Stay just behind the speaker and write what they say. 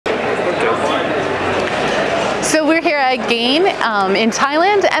We're here at Gain in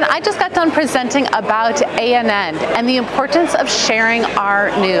Thailand, and I just got done presenting about ANN and the importance of sharing our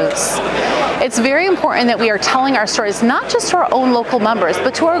news. It's very important that we are telling our stories not just to our own local members,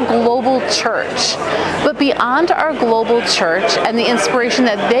 but to our global church. But beyond our global church and the inspiration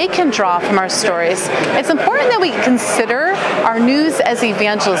that they can draw from our stories, it's important that we consider our news as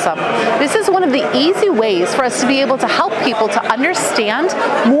evangelism. This is one of the easy ways for us to be able to help people to understand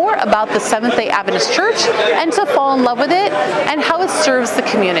more about the Seventh-day Adventist Church and to fall in love with it and how it serves the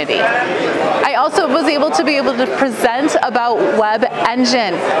community. I also was able to present about Web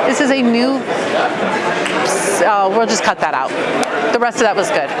Engine. This is a new, we'll just cut that out. The rest of that was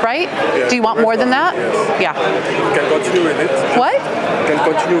good, right? Yeah. Do you want more than that? Yeah. You can continue with it. What? You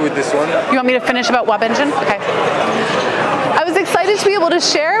can continue with this one. You want me to finish about Web Engine? Okay. I was excited to be able to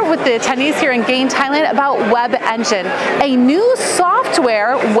share with the attendees here in Gain, Thailand about Web Engine, a new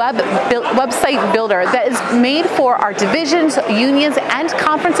software website builder that is made for our divisions, unions, and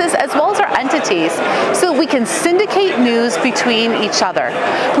conferences, as well as our entities, so that we can syndicate news between each other.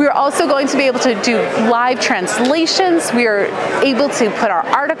 We are also going to be able to do live translations. We are able to put our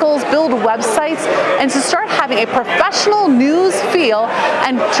articles, build websites, and to start having a professional news feel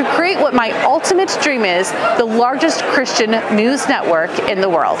and to create what my ultimate dream is, the largest Christian news network in the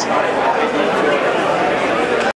world.